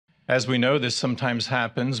As we know, this sometimes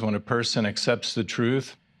happens when a person accepts the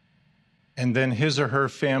truth and then his or her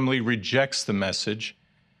family rejects the message,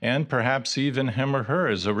 and perhaps even him or her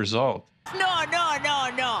as a result. No, no, no,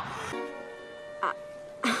 no.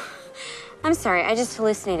 I'm sorry, I just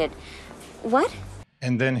hallucinated. What?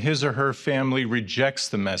 And then his or her family rejects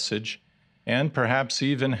the message, and perhaps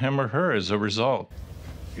even him or her as a result.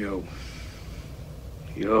 Yo.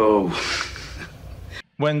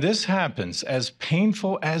 When this happens, as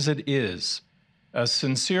painful as it is, a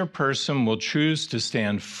sincere person will choose to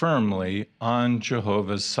stand firmly on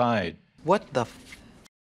Jehovah's side. What the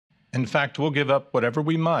In fact, we'll give up whatever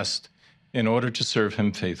we must in order to serve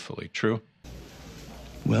him faithfully. True?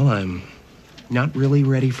 Well, I'm not really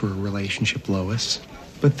ready for a relationship, Lois,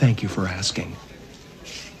 but thank you for asking.